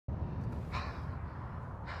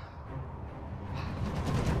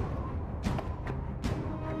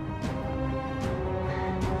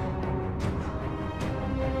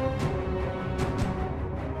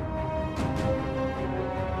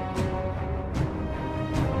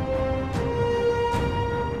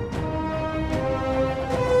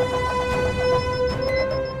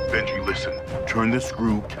Turn the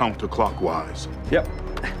screw counterclockwise. Yep.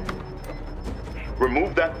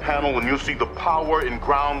 Remove that panel and you'll see the power and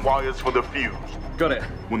ground wires for the fuse. Got it.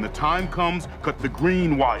 When the time comes, cut the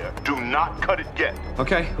green wire. Do not cut it yet.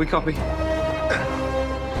 Okay, we copy.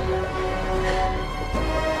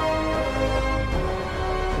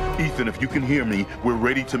 Ethan, if you can hear me, we're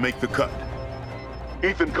ready to make the cut.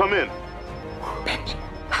 Ethan, come in. Benji,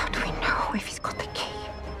 how do we know if he's got the key?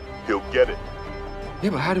 He'll get it.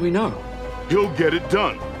 Yeah, but how do we know? He'll get it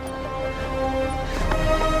done.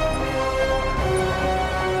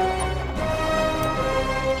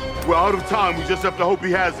 We're out of time. We just have to hope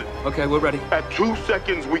he has it. Okay, we're ready. At 2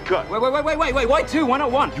 seconds, we cut. Wait. Why 2? Why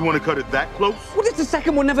not 1? You want to cut it that close? What if the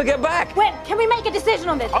second we'll never get back? Wait, can we make a decision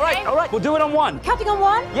on this? All right. We'll do it on 1. Counting on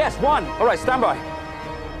 1? Yes, 1. All right, stand by.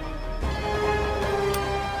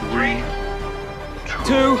 3,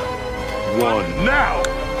 2, 1. Now!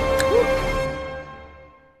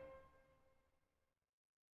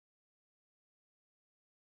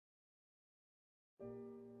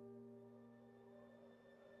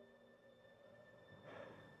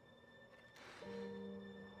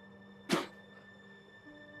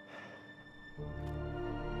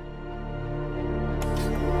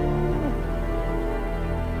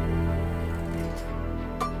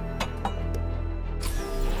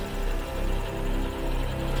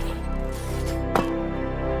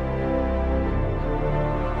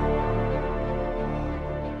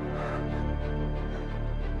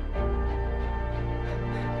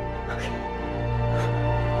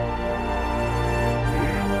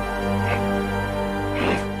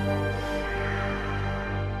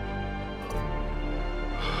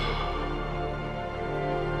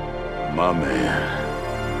 My man.